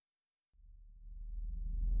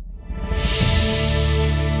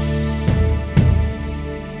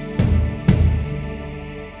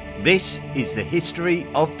This is the History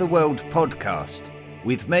of the World podcast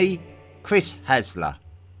with me, Chris Hasler.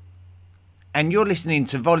 And you're listening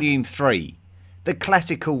to Volume 3, The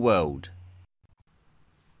Classical World.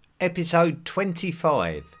 Episode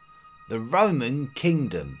 25, The Roman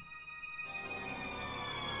Kingdom.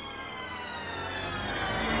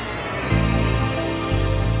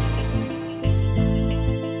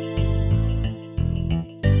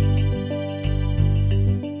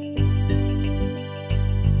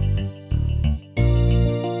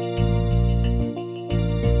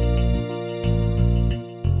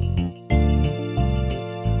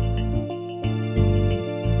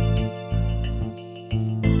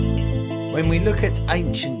 When we look at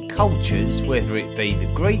ancient cultures, whether it be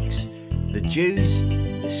the Greeks, the Jews,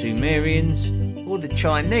 the Sumerians or the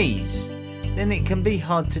Chinese, then it can be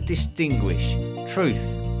hard to distinguish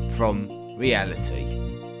truth from reality.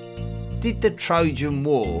 Did the Trojan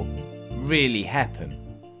War really happen?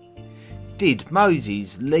 Did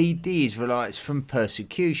Moses lead the Israelites from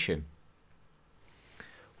persecution?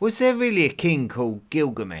 Was there really a king called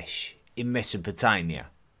Gilgamesh in Mesopotamia?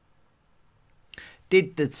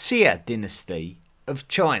 Did the Xia dynasty of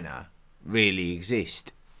China really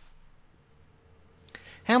exist?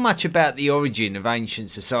 How much about the origin of ancient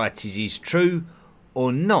societies is true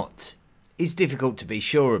or not is difficult to be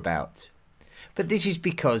sure about. But this is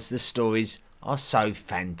because the stories are so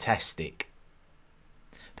fantastic.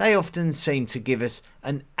 They often seem to give us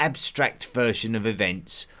an abstract version of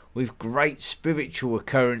events with great spiritual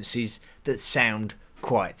occurrences that sound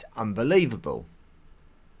quite unbelievable.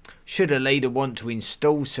 Should a leader want to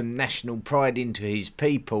install some national pride into his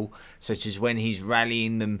people, such as when he's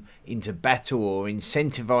rallying them into battle or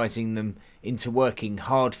incentivising them into working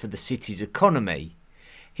hard for the city's economy,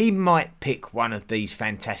 he might pick one of these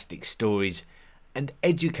fantastic stories and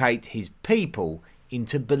educate his people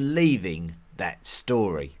into believing that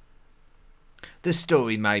story. The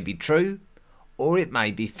story may be true or it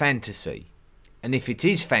may be fantasy, and if it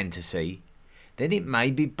is fantasy, then it may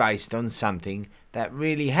be based on something that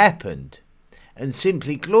really happened and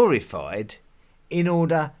simply glorified in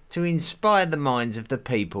order to inspire the minds of the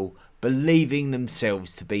people believing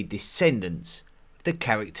themselves to be descendants of the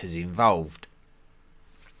characters involved.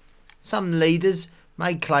 Some leaders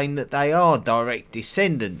may claim that they are direct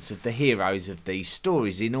descendants of the heroes of these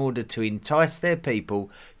stories in order to entice their people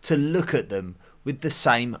to look at them with the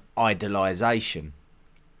same idolisation.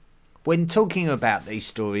 When talking about these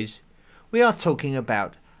stories, we are talking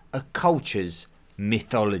about a culture's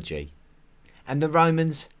mythology, and the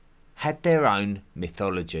Romans had their own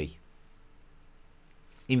mythology.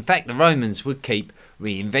 In fact, the Romans would keep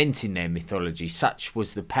reinventing their mythology, such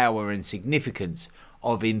was the power and significance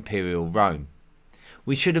of Imperial Rome.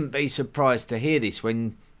 We shouldn't be surprised to hear this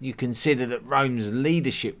when you consider that Rome's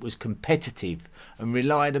leadership was competitive and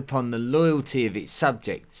relied upon the loyalty of its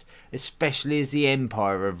subjects, especially as the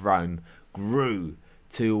Empire of Rome grew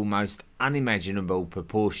to almost unimaginable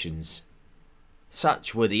proportions.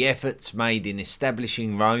 Such were the efforts made in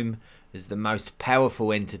establishing Rome as the most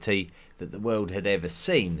powerful entity that the world had ever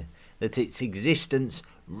seen, that its existence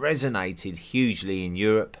resonated hugely in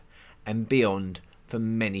Europe and beyond for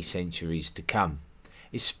many centuries to come,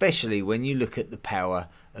 especially when you look at the power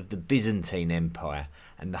of the Byzantine Empire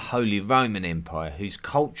and the Holy Roman Empire, whose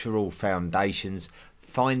cultural foundations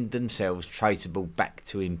find themselves traceable back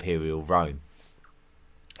to Imperial Rome.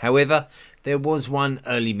 However, there was one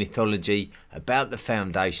early mythology about the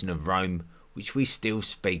foundation of Rome which we still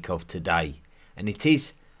speak of today, and it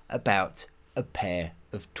is about a pair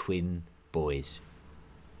of twin boys.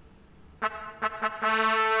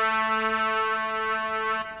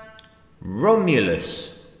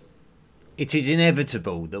 Romulus. It is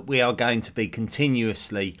inevitable that we are going to be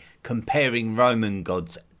continuously comparing Roman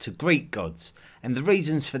gods to Greek gods, and the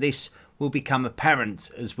reasons for this will become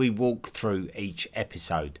apparent as we walk through each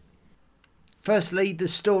episode. Firstly, the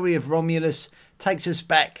story of Romulus takes us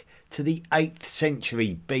back to the 8th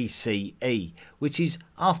century BCE, which is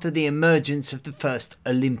after the emergence of the first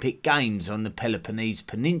Olympic Games on the Peloponnese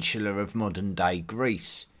Peninsula of modern-day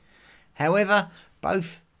Greece. However,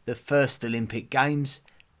 both the first Olympic Games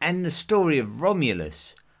and the story of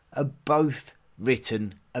Romulus are both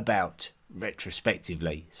written about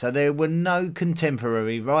retrospectively, so there were no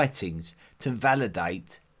contemporary writings to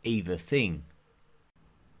validate either thing.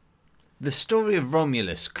 The story of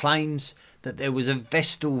Romulus claims that there was a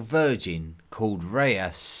Vestal virgin called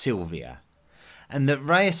Rhea Silvia, and that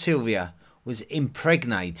Rhea Silvia was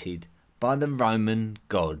impregnated by the Roman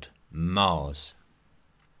god Mars.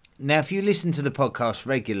 Now, if you listen to the podcast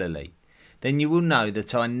regularly, then you will know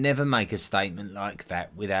that I never make a statement like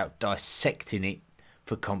that without dissecting it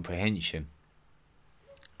for comprehension.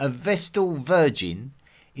 A Vestal Virgin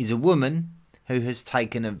is a woman who has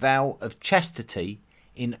taken a vow of chastity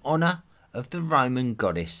in honour of the Roman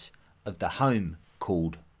goddess of the home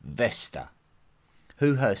called Vesta,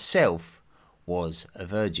 who herself was a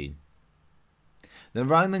virgin. The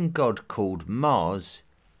Roman god called Mars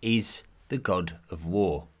is the god of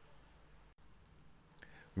war.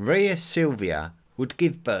 Rhea Silvia would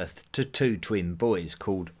give birth to two twin boys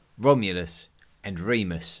called Romulus and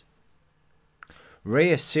Remus.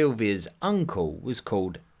 Rhea Silvia's uncle was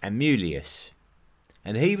called Amulius,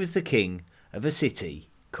 and he was the king of a city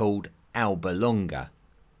called Alba Longa.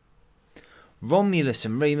 Romulus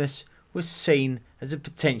and Remus were seen as a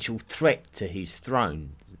potential threat to his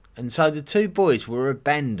throne, and so the two boys were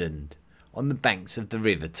abandoned on the banks of the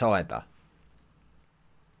river Tiber.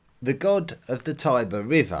 The god of the Tiber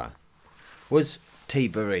River was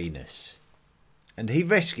Tiberinus, and he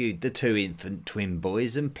rescued the two infant twin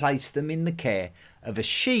boys and placed them in the care of a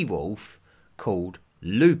she-wolf called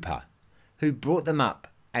Lupa, who brought them up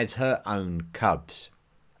as her own cubs.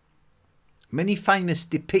 Many famous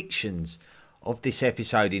depictions of this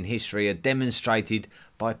episode in history are demonstrated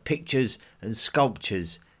by pictures and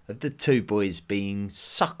sculptures of the two boys being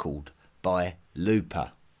suckled by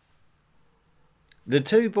Lupa. The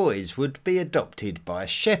two boys would be adopted by a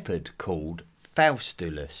shepherd called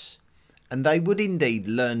Faustulus, and they would indeed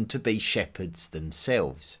learn to be shepherds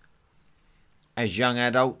themselves. As young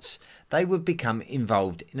adults, they would become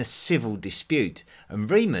involved in a civil dispute, and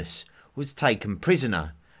Remus was taken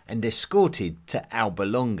prisoner and escorted to Alba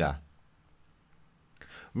Longa.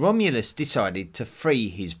 Romulus decided to free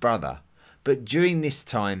his brother, but during this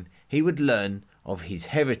time he would learn of his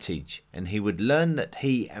heritage, and he would learn that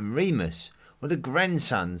he and Remus were the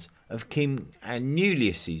grandsons of King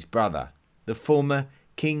Anulius's brother, the former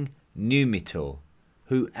King Numitor,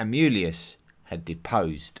 who Amulius had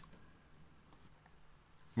deposed.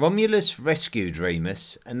 Romulus rescued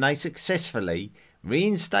Remus, and they successfully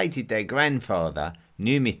reinstated their grandfather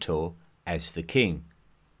Numitor as the king.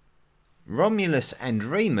 Romulus and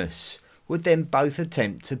Remus would then both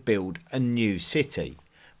attempt to build a new city,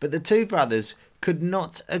 but the two brothers could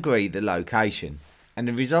not agree the location, and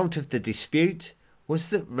the result of the dispute was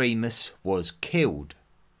that Remus was killed,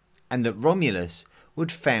 and that Romulus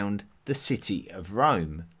would found the city of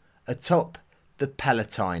Rome atop the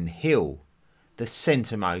Palatine Hill, the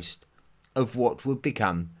centremost of what would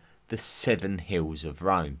become the Seven Hills of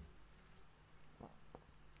Rome.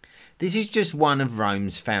 This is just one of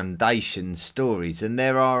Rome's foundation stories, and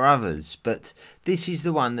there are others, but this is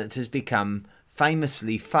the one that has become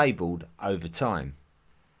famously fabled over time.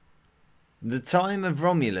 The time of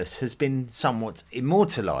Romulus has been somewhat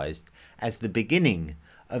immortalised as the beginning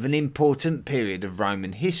of an important period of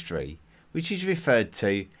Roman history, which is referred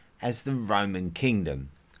to as the Roman Kingdom,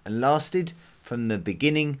 and lasted from the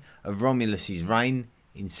beginning of Romulus's reign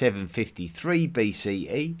in 753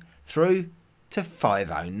 BCE through to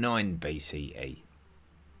 509 BCE.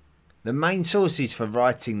 The main sources for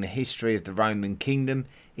writing the history of the Roman Kingdom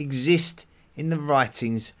exist in the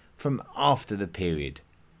writings from after the period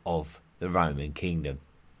of the Roman Kingdom.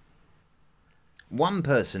 One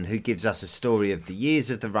person who gives us a story of the years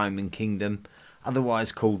of the Roman Kingdom,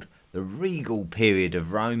 otherwise called the regal period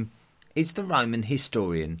of Rome, is the Roman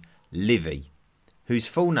historian Livy, whose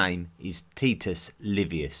full name is Titus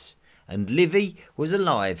Livius, and Livy was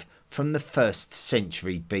alive from the 1st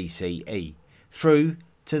century BCE through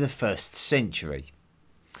to the 1st century.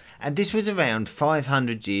 And this was around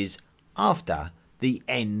 500 years after the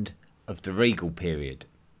end of the regal period.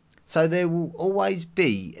 So there will always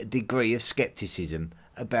be a degree of scepticism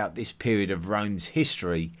about this period of Rome's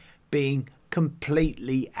history being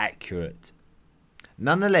completely accurate.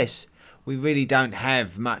 Nonetheless, we really don't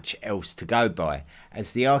have much else to go by,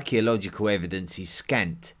 as the archaeological evidence is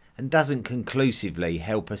scant and doesn't conclusively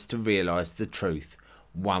help us to realise the truth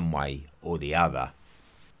one way or the other.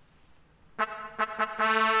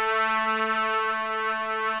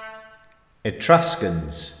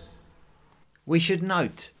 Etruscans. We should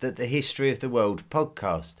note that the History of the World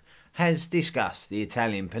podcast has discussed the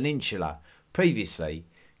Italian peninsula previously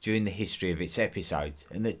during the history of its episodes,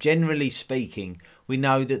 and that generally speaking we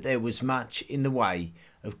know that there was much in the way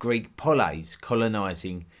of Greek poleis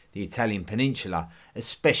colonising the Italian peninsula,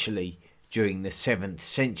 especially during the 7th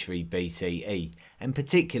century BCE, and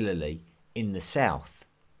particularly in the south.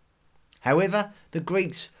 However, the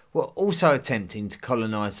Greeks were also attempting to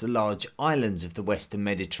colonise the large islands of the Western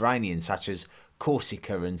Mediterranean, such as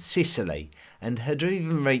Corsica and Sicily, and had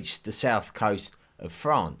even reached the south coast of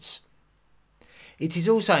France. It is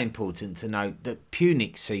also important to note that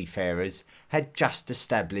Punic seafarers had just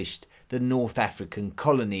established the North African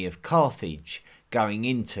colony of Carthage going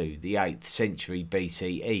into the 8th century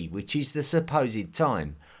BCE, which is the supposed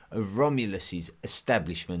time of Romulus's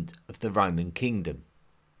establishment of the Roman kingdom.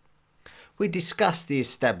 We discussed the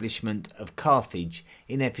establishment of Carthage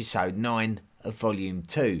in episode 9 of volume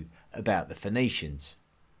 2 about the Phoenicians.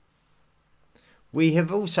 We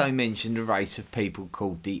have also mentioned a race of people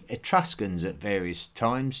called the Etruscans at various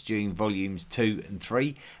times during volumes 2 and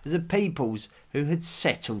 3 as a peoples who had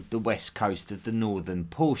settled the west coast of the northern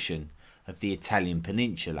portion of the Italian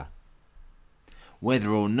peninsula. Whether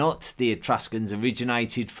or not the Etruscans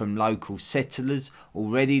originated from local settlers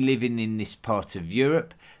already living in this part of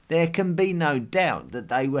Europe, there can be no doubt that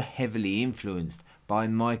they were heavily influenced by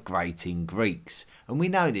migrating Greeks, and we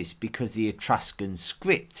know this because the Etruscan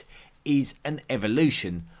script is an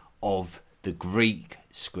evolution of the Greek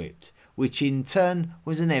script, which in turn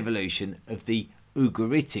was an evolution of the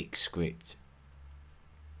Ugaritic script.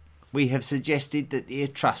 We have suggested that the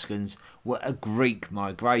Etruscans were a Greek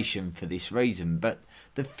migration for this reason, but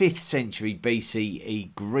the 5th century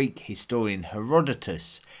BCE Greek historian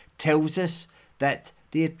Herodotus tells us that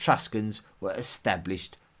the Etruscans were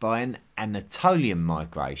established by an Anatolian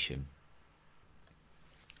migration.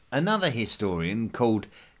 Another historian called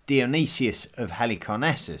Dionysius of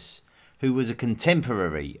Halicarnassus, who was a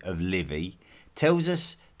contemporary of Livy, tells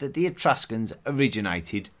us that the Etruscans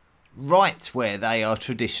originated right where they are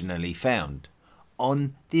traditionally found,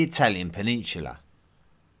 on the Italian peninsula.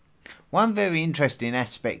 One very interesting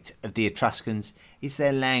aspect of the Etruscans is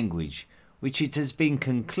their language, which it has been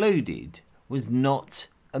concluded was not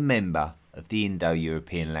a member of the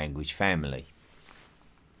Indo-European language family.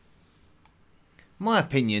 My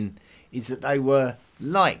opinion is that they were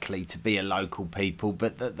likely to be a local people,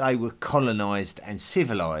 but that they were colonised and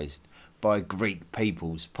civilised by Greek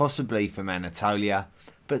peoples, possibly from Anatolia,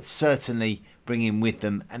 but certainly bringing with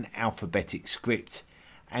them an alphabetic script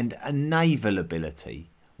and a naval ability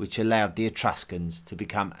which allowed the Etruscans to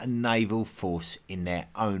become a naval force in their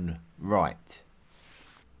own right.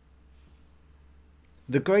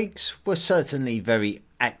 The Greeks were certainly very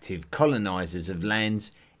active colonisers of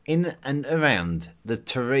lands in and around the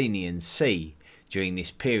Tyrrhenian Sea during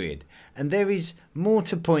this period, and there is more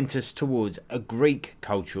to point us towards a Greek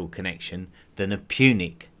cultural connection than a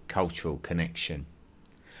Punic cultural connection.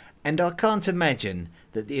 And I can't imagine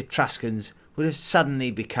that the Etruscans would have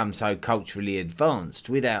suddenly become so culturally advanced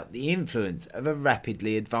without the influence of a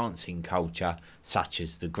rapidly advancing culture such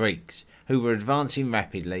as the Greeks, who were advancing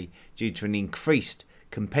rapidly due to an increased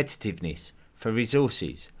competitiveness for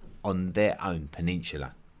resources on their own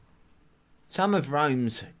peninsula. Some of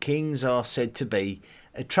Rome's kings are said to be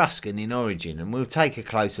Etruscan in origin, and we'll take a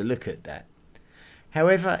closer look at that.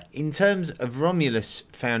 However, in terms of Romulus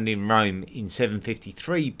founding Rome in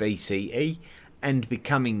 753 BCE and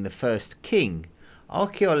becoming the first king,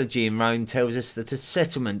 archaeology in Rome tells us that a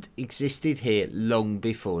settlement existed here long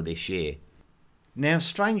before this year. Now,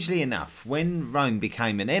 strangely enough, when Rome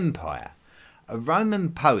became an empire, a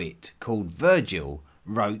Roman poet called Virgil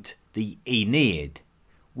wrote the Aeneid,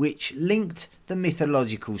 which linked the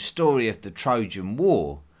mythological story of the Trojan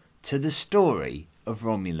War to the story of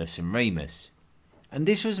Romulus and Remus. And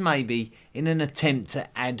this was maybe in an attempt to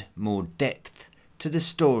add more depth to the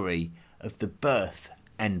story of the birth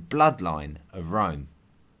and bloodline of Rome.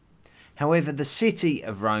 However, the city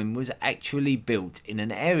of Rome was actually built in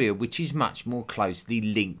an area which is much more closely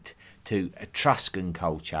linked to Etruscan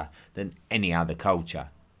culture than any other culture.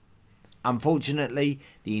 Unfortunately,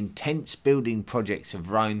 the intense building projects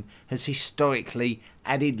of Rome has historically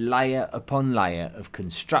added layer upon layer of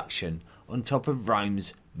construction on top of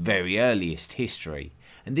Rome's very earliest history,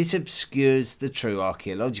 and this obscures the true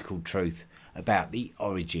archaeological truth about the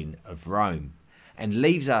origin of Rome, and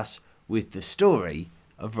leaves us with the story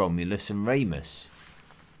of Romulus and Remus.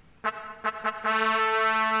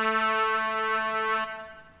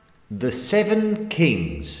 The Seven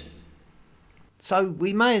Kings. So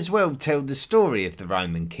we may as well tell the story of the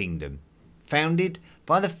Roman kingdom, founded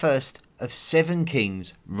by the first of 7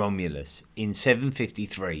 kings, Romulus, in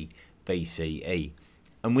 753 BCE,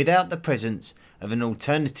 and without the presence of an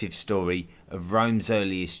alternative story of Rome's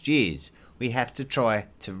earliest years, we have to try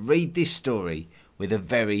to read this story with a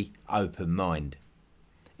very open mind.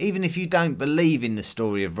 Even if you don't believe in the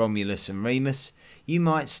story of Romulus and Remus, you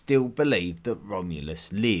might still believe that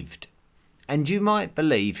Romulus lived, and you might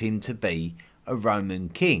believe him to be a Roman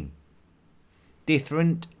king.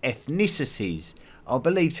 Different ethnicities are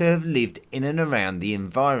believed to have lived in and around the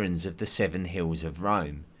environs of the 7 hills of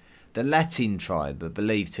Rome. The Latin tribe are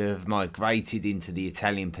believed to have migrated into the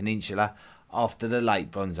Italian peninsula after the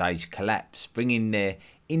late Bronze Age collapse, bringing their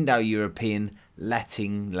Indo-European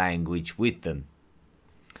Latin language with them.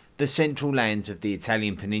 the central lands of the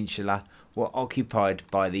Italian peninsula were occupied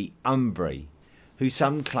by the Umbri, who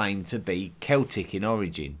some claim to be Celtic in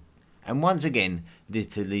origin, and once again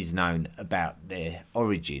little is known about their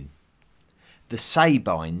origin. The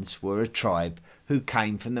Sabines were a tribe who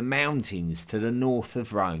came from the mountains to the north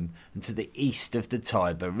of Rome and to the east of the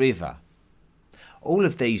Tiber River. All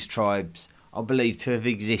of these tribes are believed to have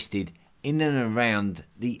existed in and around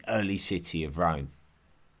the early city of Rome.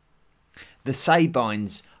 The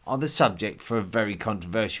Sabines are the subject for a very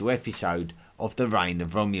controversial episode of the reign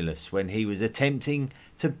of Romulus, when he was attempting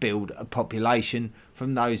to build a population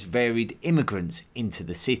from those varied immigrants into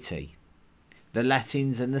the city. The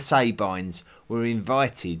Latins and the Sabines were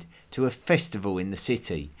invited to a festival in the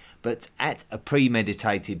city, but at a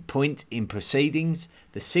premeditated point in proceedings,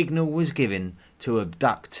 the signal was given to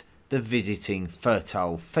abduct the visiting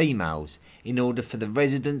fertile females in order for the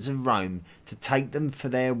residents of Rome to take them for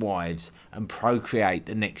their wives and procreate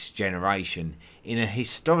the next generation in a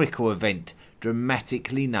historical event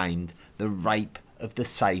dramatically named the Rape of the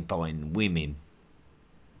Sabine Women.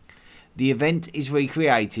 The event is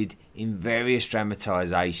recreated in various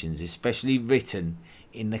dramatisations, especially written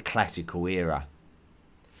in the classical era.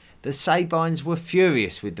 The Sabines were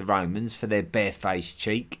furious with the Romans for their barefaced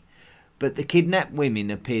cheek, but the kidnapped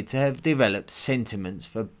women appeared to have developed sentiments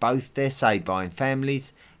for both their Sabine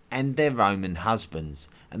families and their Roman husbands,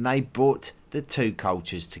 and they brought the two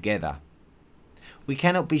cultures together. We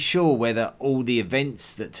cannot be sure whether all the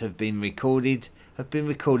events that have been recorded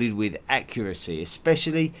with accuracy,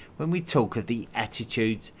 especially when we talk of the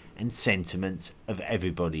attitudes and sentiments of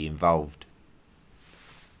everybody involved.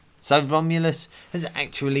 So Romulus has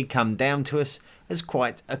actually come down to us as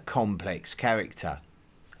quite a complex character.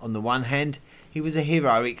 On the one hand, he was a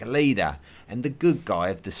heroic leader and the good guy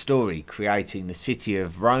of the story, creating the city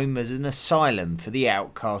of Rome as an asylum for the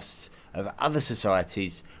outcasts of other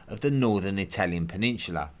societies of the northern Italian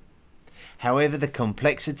peninsula. However, the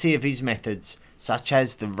complexity of his methods, such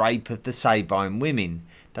as the rape of the Sabine women,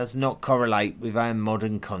 does not correlate with our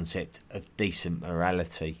modern concept of decent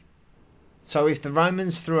morality. So if the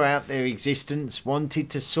Romans throughout their existence wanted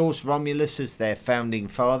to source Romulus as their founding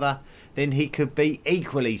father, then he could be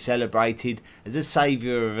equally celebrated as a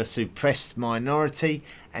saviour of a suppressed minority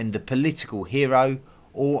and a political hero,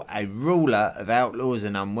 or a ruler of outlaws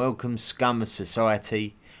and unwelcome scum of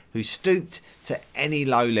society who stooped to any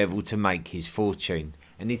low level to make his fortune.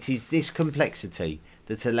 And it is this complexity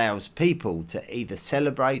that allows people to either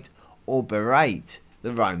celebrate or berate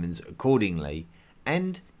the Romans accordingly,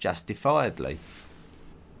 and justifiably.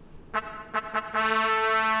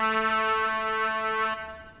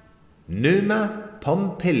 Numa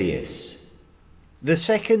Pompilius. The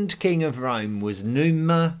second king of Rome was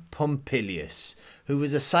Numa Pompilius, who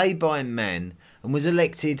was a Sabine man and was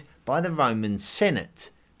elected by the Roman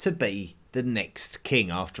Senate to be the next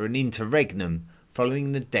king after an interregnum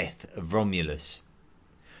following the death of Romulus.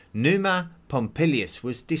 Numa Pompilius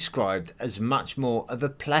was described as much more of a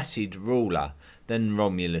placid ruler than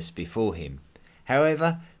Romulus before him.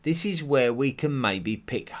 However, this is where we can maybe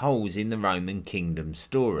pick holes in the Roman kingdom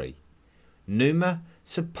story. Numa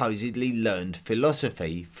supposedly learned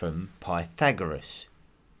philosophy from Pythagoras.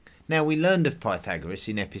 Now, we learned of Pythagoras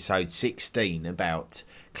in episode 16 about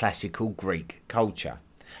classical Greek culture,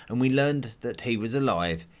 and we learned that he was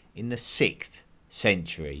alive in the 6th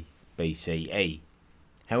century BCE.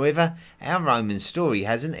 However, our Roman story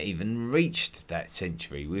hasn't even reached that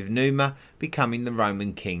century, with Numa becoming the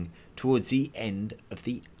Roman king towards the end of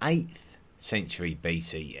the 8th century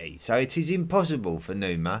BCE. So it is impossible for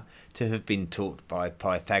Numa to have been taught by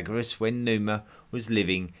Pythagoras when Numa was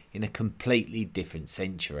living in a completely different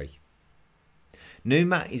century.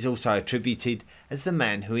 Numa is also attributed as the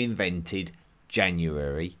man who invented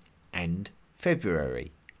January and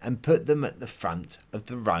February and put them at the front of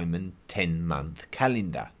the Roman 10-month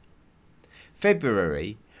calendar.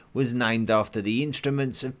 February was named after the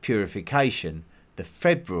instruments of purification, the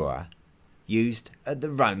Februa, used at the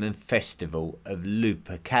Roman festival of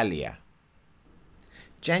Lupercalia.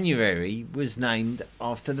 January was named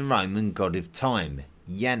after the Roman god of time,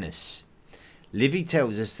 Janus. Livy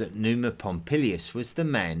tells us that Numa Pompilius was the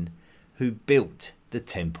man who built the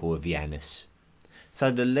temple of Janus. So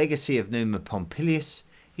the legacy of Numa Pompilius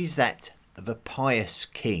is that of a pious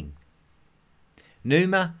king.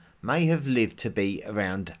 Numa may have lived to be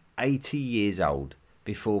around 80 years old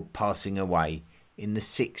before passing away in the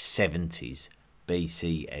 670s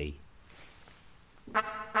BCE.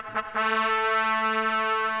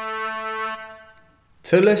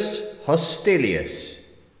 Tullus Hostilius.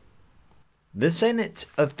 The Senate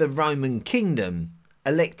of the Roman Kingdom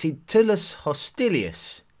elected Tullus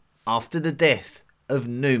Hostilius after the death of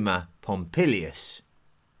Numa Pompilius.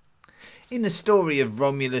 In the story of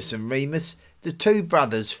Romulus and Remus, the two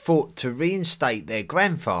brothers fought to reinstate their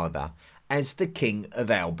grandfather as the king of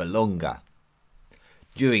Alba Longa.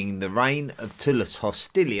 During the reign of Tullus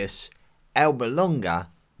Hostilius, Alba Longa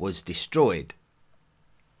was destroyed.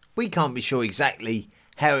 We can't be sure exactly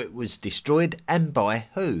how it was destroyed and by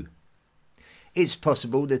who. It's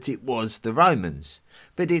possible that it was the Romans,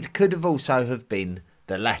 but it could have also have been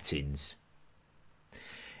the Latins.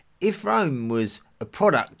 If Rome was a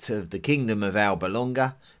product of the kingdom of Alba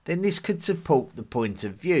Longa, then this could support the point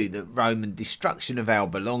of view that Roman destruction of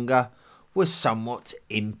Alba Longa was somewhat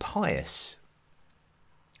impious.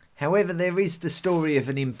 However, there is the story of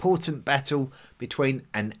an important battle between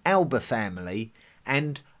an Alba family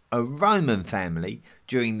and a Roman family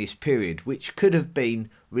during this period, which could have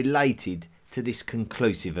been related to this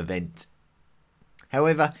conclusive event.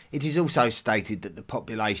 However, it is also stated that the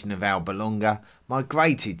population of Alba Longa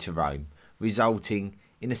migrated to Rome, resulting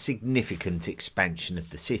in a significant expansion of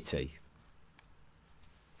the city.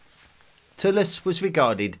 Tullus was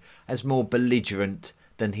regarded as more belligerent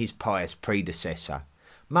than his pious predecessor,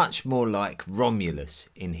 much more like Romulus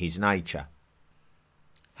in his nature.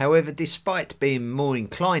 However, despite being more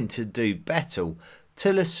inclined to do battle,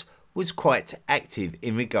 Tullus was quite active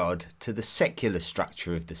in regard to the secular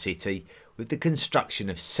structure of the city, with the construction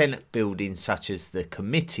of senate buildings such as the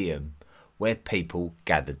Comitium, where people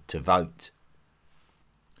gathered to vote.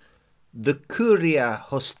 The Curia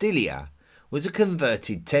Hostilia was a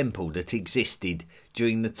converted temple that existed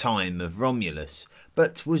during the time of Romulus,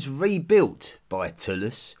 but was rebuilt by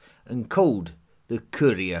Tullus and called the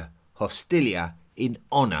Curia Hostilia in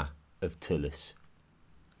honour of Tullus.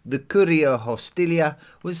 The Curia Hostilia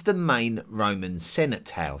was the main Roman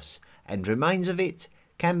Senate house, and remains of it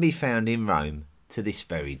can be found in Rome to this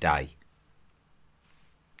very day.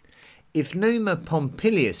 If Numa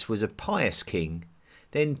Pompilius was a pious king,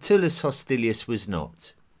 then Tullus Hostilius was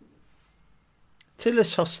not.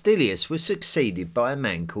 Tullus Hostilius was succeeded by a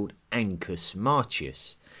man called Ancus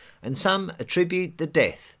Marcius, and some attribute the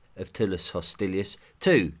death of Tullus Hostilius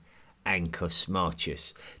to Ancus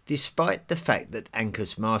Marcius, despite the fact that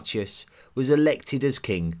Ancus Marcius was elected as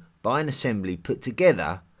king by an assembly put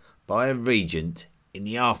together by a regent in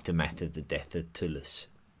the aftermath of the death of Tullus.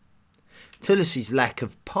 Tullus's lack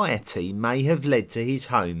of piety may have led to his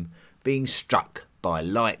home being struck by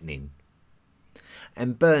lightning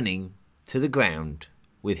and burning to the ground,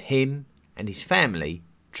 with him and his family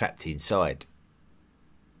trapped inside.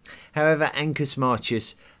 However, Ancus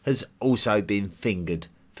Marcius has also been fingered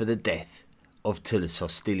for the death of Tullus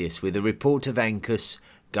Hostilius, with a report of Ancus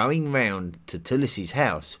going round to Tullus's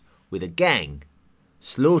house with a gang,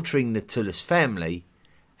 slaughtering the Tullus family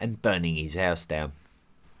and burning his house down.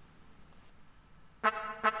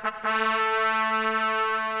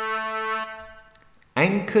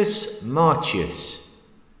 Ancus Marcius.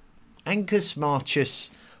 Ancus Marcius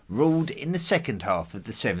ruled in the second half of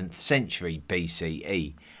the 7th century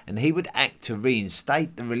BCE, and he would act to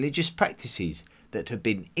reinstate the religious practices that had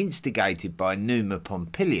been instigated by Numa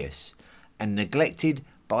Pompilius and neglected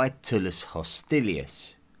by Tullus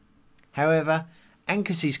Hostilius. However,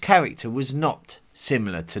 Ancus's character was not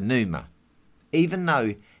similar to Numa. Even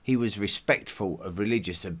though he was respectful of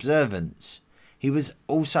religious observance, he was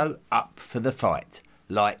also up for the fight,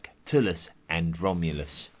 like Tullus and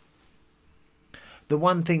Romulus. The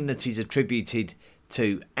one thing that is attributed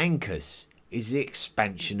to Ancus is the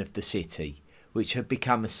expansion of the city, which had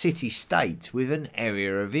become a city-state with an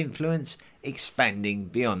area of influence expanding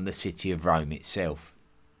beyond the city of Rome itself.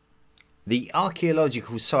 The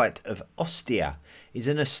archaeological site of Ostia is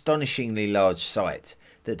an astonishingly large site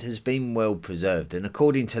that has been well preserved, and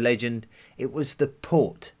according to legend, it was the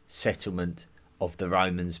port settlement of the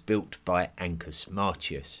Romans built by Ancus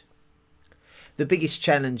Marcius. The biggest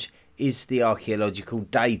challenge is the archaeological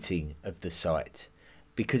dating of the site,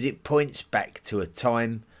 because it points back to a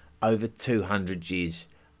time over 200 years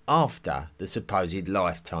after the supposed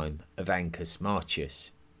lifetime of Ancus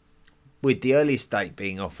Marcius, with the earliest date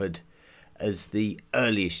being offered as the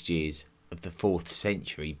earliest years of the 4th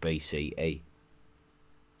century BCE.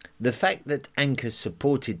 The fact that Ancus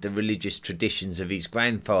supported the religious traditions of his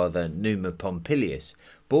grandfather Numa Pompilius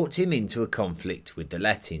brought him into a conflict with the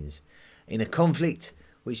Latins, in a conflict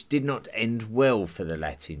which did not end well for the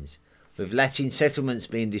Latins, with Latin settlements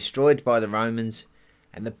being destroyed by the Romans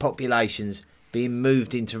and the populations being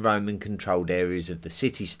moved into Roman-controlled areas of the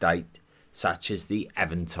city-state, such as the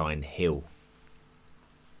Aventine Hill.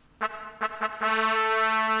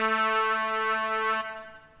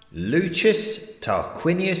 Lucius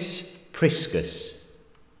Tarquinius Priscus.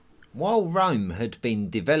 While Rome had been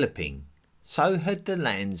developing, So had the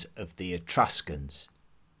lands of the Etruscans.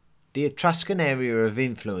 The Etruscan area of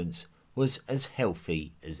influence was as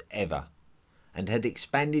healthy as ever, and had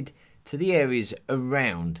expanded to the areas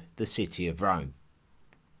around the city of Rome.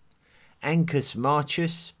 Ancus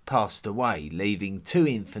Marcius passed away, leaving 2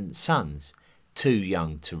 infant sons, too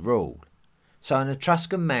young to rule. So an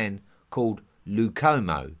Etruscan man called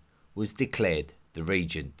Lucomo was declared the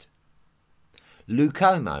regent.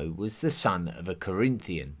 Lucomo was the son of a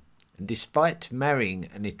Corinthian, and despite marrying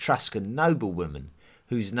an Etruscan noblewoman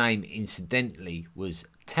whose name incidentally was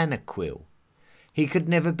Tanaquil, he could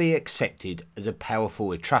never be accepted as a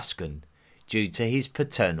powerful Etruscan due to his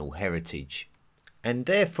paternal heritage, and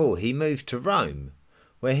therefore he moved to Rome,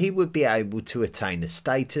 where he would be able to attain a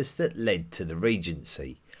status that led to the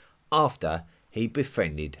regency after he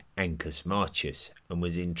befriended Ancus Marcius and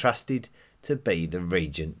was entrusted to be the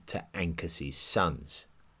regent to Ancus's sons.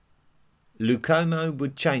 Lucomo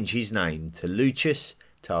would change his name to Lucius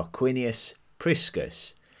Tarquinius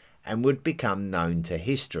Priscus and would become known to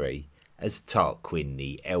history as Tarquin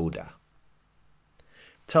the Elder.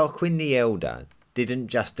 Tarquin the Elder didn't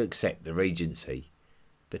just accept the regency,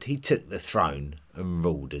 but he took the throne and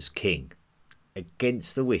ruled as king,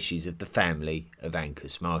 against the wishes of the family of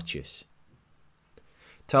Ancus Marcius.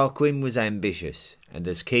 Tarquin was ambitious, and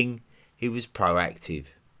as king he was proactive.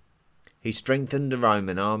 He strengthened the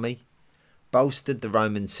Roman army, bolstered the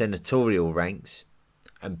Roman senatorial ranks,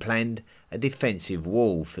 and planned a defensive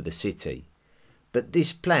wall for the city. But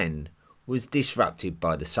this plan was disrupted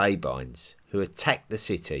by the Sabines, who attacked the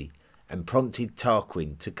city and prompted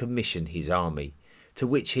Tarquin to commission his army, to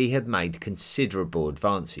which he had made considerable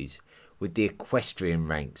advances with the equestrian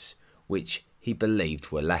ranks, which he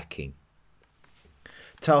believed were lacking.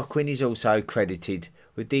 Tarquin is also credited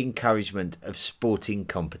with the encouragement of sporting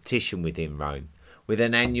competition within Rome, with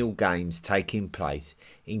an annual games taking place,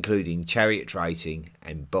 including chariot racing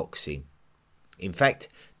and boxing. In fact,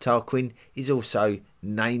 Tarquin is also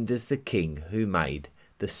named as the king who made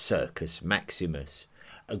the Circus Maximus,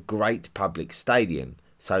 a great public stadium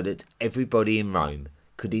so that everybody in Rome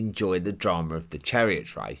could enjoy the drama of the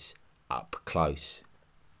chariot race up close.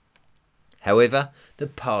 However, the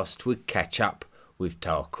past would catch up with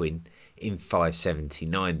Tarquin in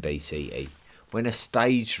 579 BCE, when a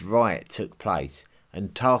staged riot took place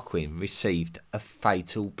and Tarquin received a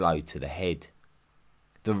fatal blow to the head.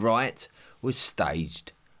 The riot was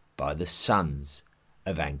staged by the sons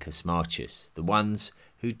of Ancus Marcius, the ones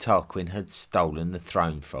who Tarquin had stolen the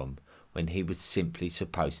throne from when he was simply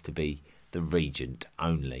supposed to be the regent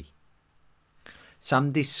only.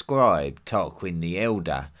 Some describe Tarquin the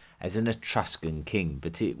Elder as an Etruscan king,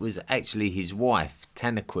 but it was actually his wife,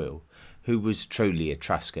 Tanaquil, who was truly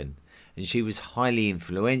Etruscan, and she was highly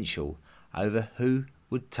influential over who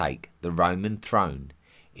would take the Roman throne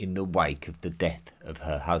in the wake of the death of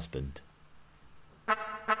her husband.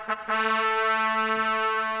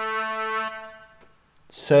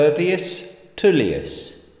 Servius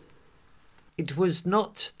Tullius. It was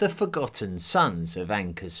not the forgotten sons of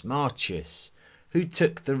Ancus Marcius who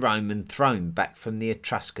took the Roman throne back from the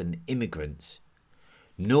Etruscan immigrants,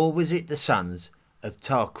 nor was it the sons of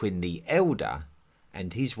Tarquin the Elder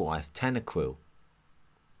and his wife Tanaquil.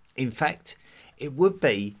 In fact, it would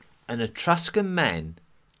be an Etruscan man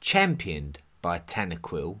championed by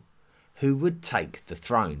Tanaquil who would take the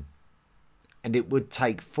throne, and it would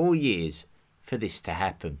take 4 years for this to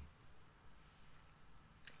happen.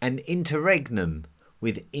 An interregnum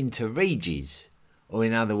with interreges, or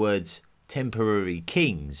in other words, temporary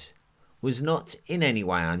kings, was not in any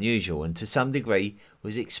way unusual and to some degree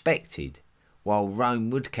was expected, while Rome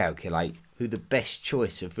would calculate who the best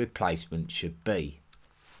choice of replacement should be.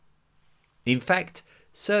 In fact,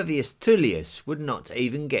 Servius Tullius would not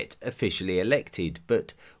even get officially elected,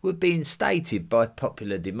 but would be instated by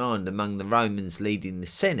popular demand among the Romans leading the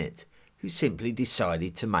Senate, who simply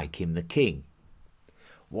decided to make him the king.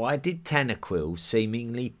 Why did Tanaquil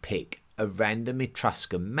seemingly pick a random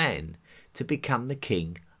Etruscan man to become the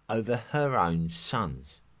king over her own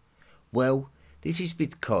sons? Well, this is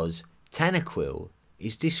because Tanaquil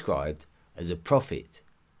is described as a prophet,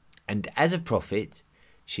 and as a prophet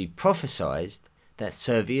she prophesied that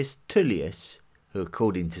Servius Tullius, who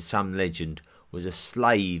according to some legend was a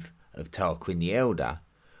slave of Tarquin the Elder,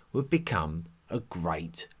 would become a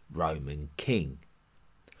great Roman king.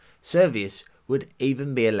 Servius would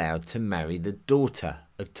even be allowed to marry the daughter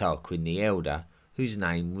of Tarquin the Elder, whose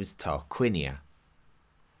name was Tarquinia.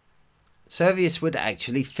 Servius would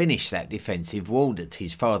actually finish that defensive wall that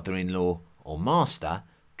his father-in-law, or master,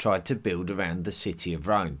 tried to build around the city of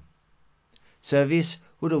Rome. Servius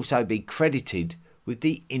would also be credited with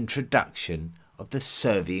the introduction of the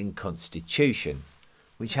Servian constitution,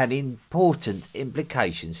 which had important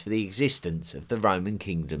implications for the existence of the Roman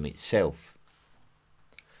kingdom itself.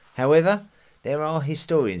 However, there are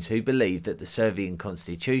historians who believe that the Servian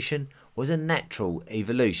constitution was a natural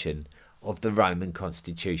evolution of the Roman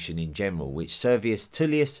constitution in general, which Servius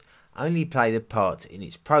Tullius only played a part in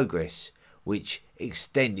its progress, which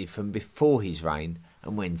extended from before his reign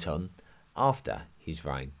and went on after his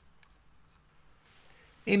reign.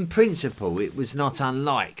 In principle, it was not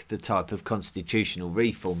unlike the type of constitutional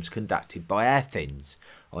reforms conducted by Athens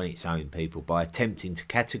on its own people by attempting to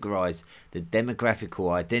categorise the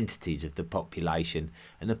demographical identities of the population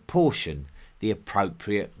and apportion the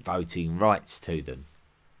appropriate voting rights to them.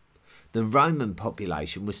 The Roman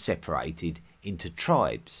population was separated into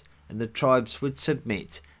tribes, and the tribes would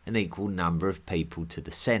submit an equal number of people to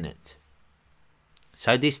the Senate.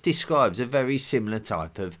 So this describes a very similar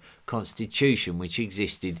type of constitution which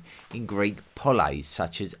existed in Greek polis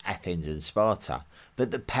such as Athens and Sparta, but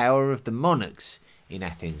the power of the monarchs in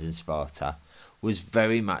Athens and Sparta was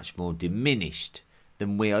very much more diminished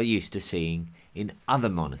than we are used to seeing in other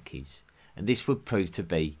monarchies, and this would prove to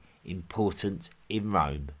be important in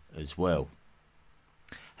Rome as well.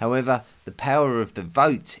 However, the power of the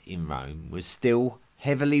vote in Rome was still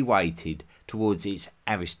heavily weighted towards its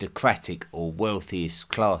aristocratic or wealthiest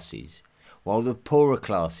classes, while the poorer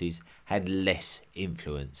classes had less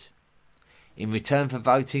influence. In return for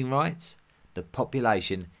voting rights, the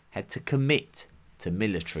population had to commit to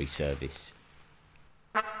military service.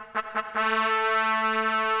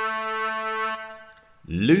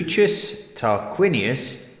 Lucius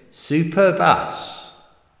Tarquinius Superbus.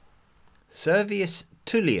 Servius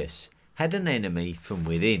Tullius had an enemy from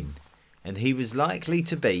within, and he was likely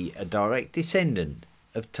to be a direct descendant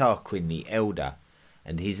of Tarquin the Elder,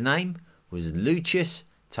 and his name was Lucius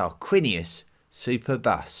Tarquinius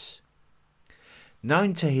Superbus.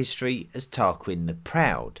 Known to history as Tarquin the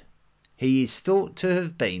Proud, he is thought to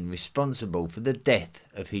have been responsible for the death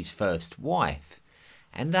of his first wife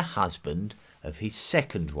and a husband of his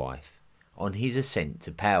second wife on his ascent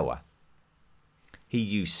to power. He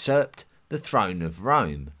usurped the throne of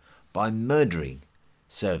Rome by murdering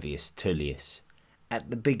Servius Tullius at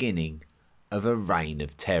the beginning of a reign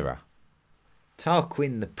of terror.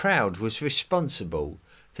 Tarquin the Proud was responsible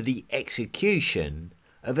for the execution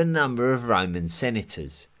of a number of Roman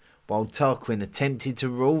senators, while Tarquin attempted to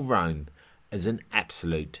rule Rome as an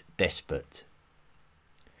absolute despot.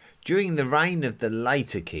 During the reign of the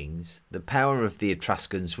later kings, the power of the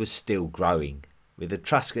Etruscans was still growing, with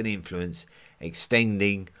Etruscan influence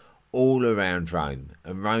extending all around Rome,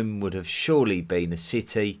 and Rome would have surely been a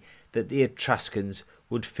city that the Etruscans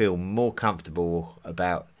would feel more comfortable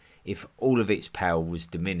about if all of its power was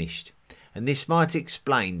diminished, and this might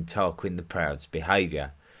explain Tarquin the Proud's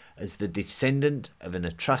behaviour. As the descendant of an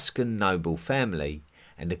Etruscan noble family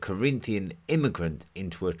and a Corinthian immigrant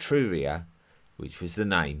into Etruria, which was the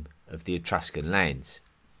name of the Etruscan lands.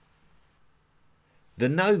 The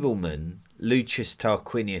nobleman Lucius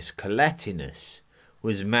Tarquinius Collatinus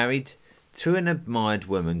was married to an admired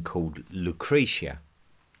woman called Lucretia,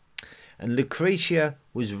 and Lucretia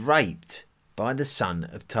was raped by the son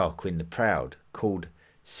of Tarquin the Proud, called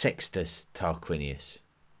Sextus Tarquinius.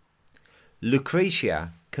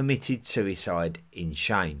 Lucretia committed suicide in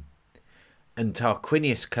shame, and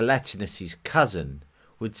Tarquinius Collatinus's cousin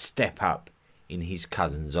would step up in his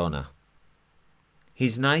cousin's honour.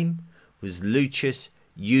 His name was Lucius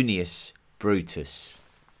Junius Brutus.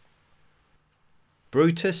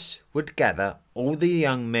 Brutus would gather all the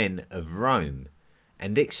young men of Rome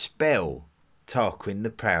and expel Tarquin the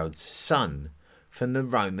Proud's son from the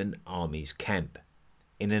Roman army's camp,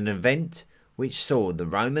 in an event which saw the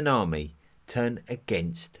Roman army turn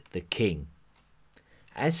against the king.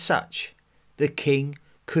 As such, the king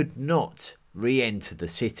could not re-enter the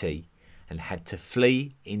city and had to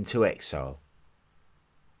flee into exile.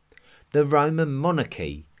 The Roman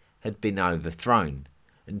monarchy had been overthrown,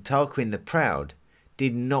 and Tarquin the Proud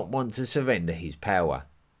did not want to surrender his power.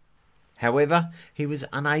 However, he was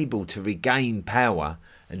unable to regain power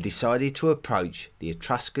and decided to approach the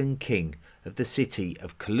Etruscan king of the city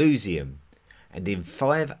of Clusium, and in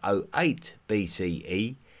 508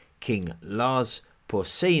 BCE, King Lars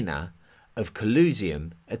Porsena of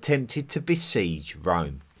Clusium attempted to besiege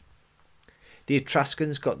Rome. The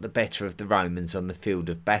Etruscans got the better of the Romans on the field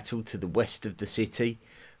of battle to the west of the city,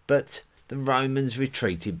 but the Romans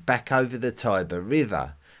retreated back over the Tiber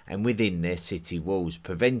River and within their city walls,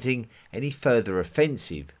 preventing any further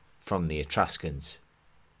offensive from the Etruscans.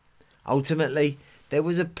 Ultimately, there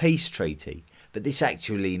was a peace treaty, but this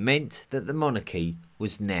actually meant that the monarchy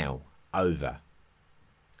was now over.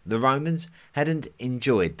 The Romans hadn't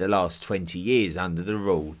enjoyed the last 20 years under the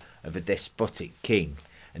rule of a despotic king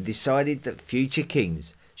and decided that future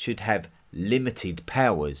kings should have limited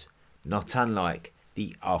powers, not unlike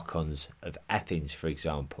the archons of Athens, for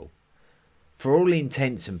example. For all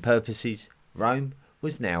intents and purposes, Rome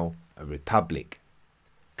was now a republic.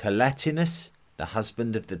 Collatinus, the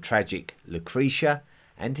husband of the tragic Lucretia,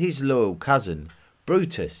 and his loyal cousin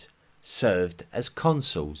Brutus served as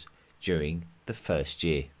consuls during the first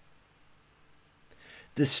year.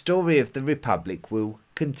 The story of the Republic will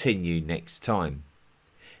continue next time.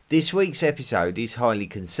 This week's episode is highly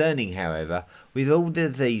concerning, however, with all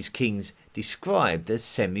of these kings described as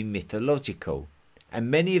semi-mythological,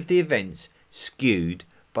 and many of the events skewed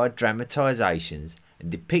by dramatisations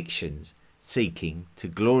and depictions seeking to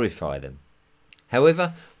glorify them.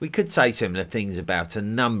 However, we could say similar things about a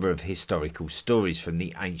number of historical stories from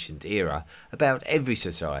the ancient era about every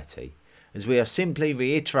society, as we are simply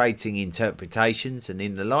reiterating interpretations and,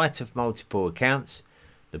 in the light of multiple accounts,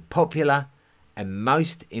 the popular and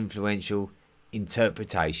most influential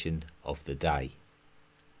interpretation of the day.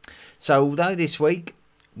 So although this week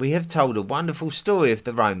we have told a wonderful story of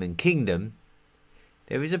the Roman kingdom,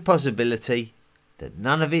 there is a possibility that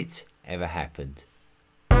none of it ever happened.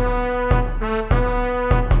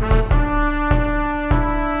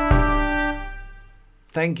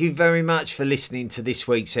 Thank you very much for listening to this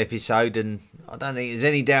week's episode, and I don't think there's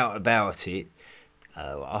any doubt about it.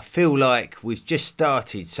 I feel like we've just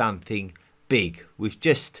started something big. We've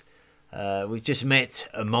just met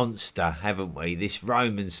a monster, haven't we? This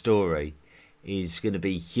Roman story is going to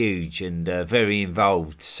be huge and very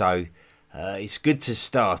involved. So it's good to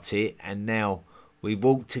start it, and now we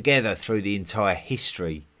walk together through the entire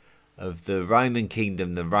history of the Roman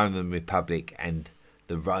kingdom, the Roman Republic, and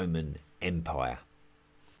the Roman Empire.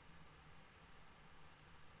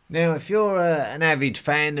 Now, if you're an avid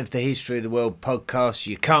fan of the History of the World podcast,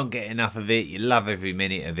 you can't get enough of it, you love every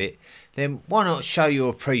minute of it, then why not show your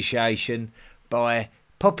appreciation by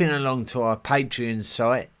popping along to our Patreon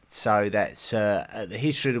site. So that's at the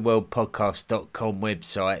historyoftheworldpodcast.com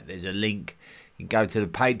website. There's a link. You can go to the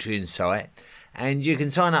Patreon site and you can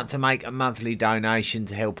sign up to make a monthly donation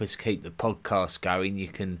to help us keep the podcast going. You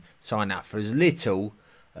can sign up for as little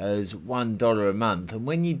as $1 a month, and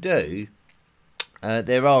when you do,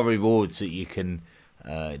 there are rewards that you can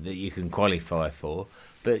qualify for,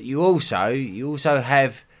 but you also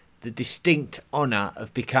have the distinct honour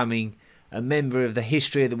of becoming a member of the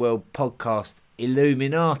History of the World podcast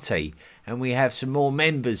Illuminati, and we have some more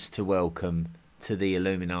members to welcome to the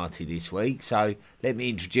Illuminati this week. So let me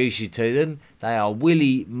introduce you to them. They are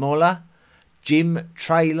Willie Moller, Jim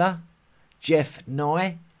Traylor, Jeff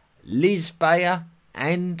Nye, Liz Bayer,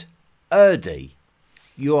 and Erdy.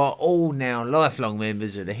 You are all now lifelong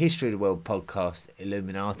members of the History of the World podcast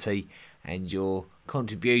Illuminati, and your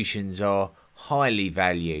contributions are highly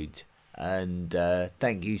valued, and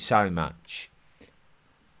thank you so much.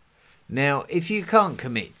 Now, if you can't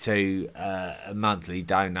commit to a monthly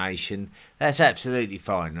donation, that's absolutely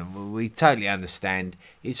fine, and we totally understand.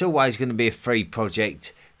 It's always going to be a free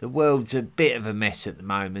project. The world's a bit of a mess at the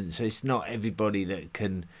moment, so it's not everybody that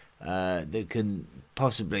can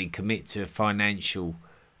possibly commit to a financial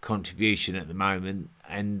contribution at the moment.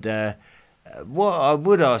 And what I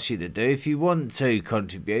would ask you to do, if you want to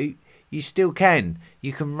contribute, you still can.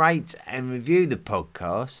 You can rate and review the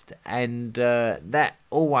podcast, and that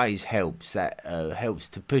always helps. That helps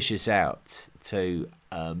to push us out to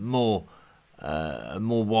a more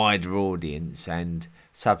wider audience, and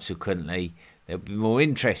subsequently there'll be more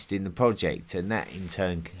interest in the project, and that in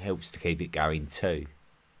turn helps to keep it going too.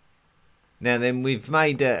 Now then, we've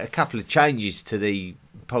made a couple of changes to the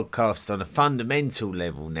podcast on a fundamental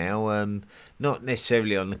level now, not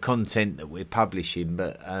necessarily on the content that we're publishing,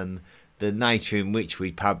 but the nature in which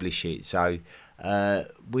we publish it. So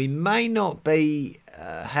we may not be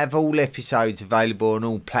have all episodes available on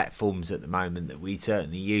all platforms at the moment that we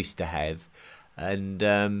certainly used to have,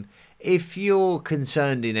 and if you're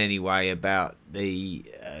concerned in any way about the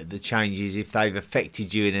changes, if they've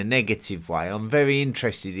affected you in a negative way, I'm very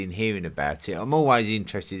interested in hearing about it. I'm always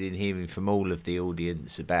interested in hearing from all of the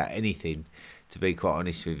audience about anything, to be quite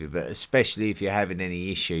honest with you, but especially if you're having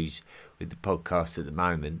any issues with the podcast at the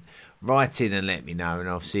moment, write in and let me know, and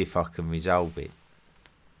I'll see if I can resolve it.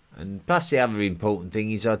 And plus, the other important thing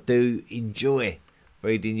is I do enjoy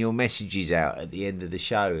reading your messages out at the end of the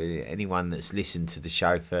show. Anyone that's listened to the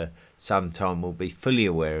show for some time will be fully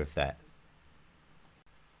aware of that.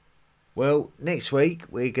 Well, next week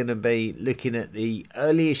we're going to be looking at the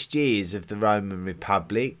earliest years of the Roman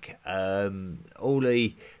Republic, all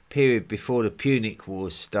the period before the Punic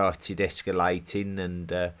Wars started escalating,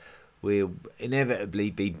 and we'll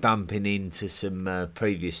inevitably be bumping into some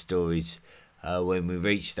previous stories when we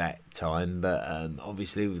reach that time. But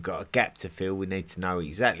obviously we've got a gap to fill. We need to know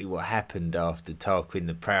exactly what happened after Tarquin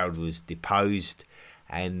the Proud was deposed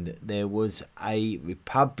and there was a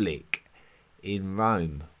republic in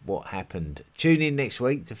Rome. What happened? Tune in next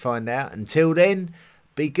week to find out. Until then,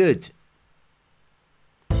 be good.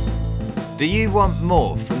 Do you want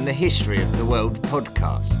more from the History of the World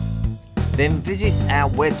podcast? Then visit our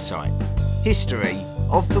website,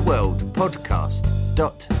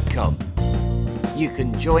 historyoftheworldpodcast.com. You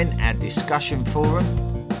can join our discussion forum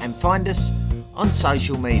and find us on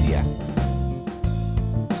social media.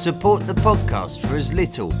 Support the podcast for as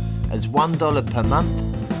little as $1 per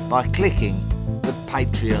month by clicking the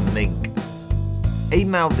Patreon link.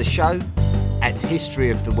 Email the show at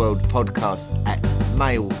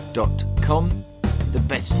historyoftheworldpodcast@mail.com. The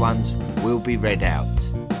best ones will be read out.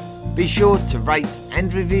 Be sure to rate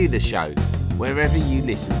and review the show wherever you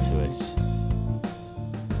listen to us.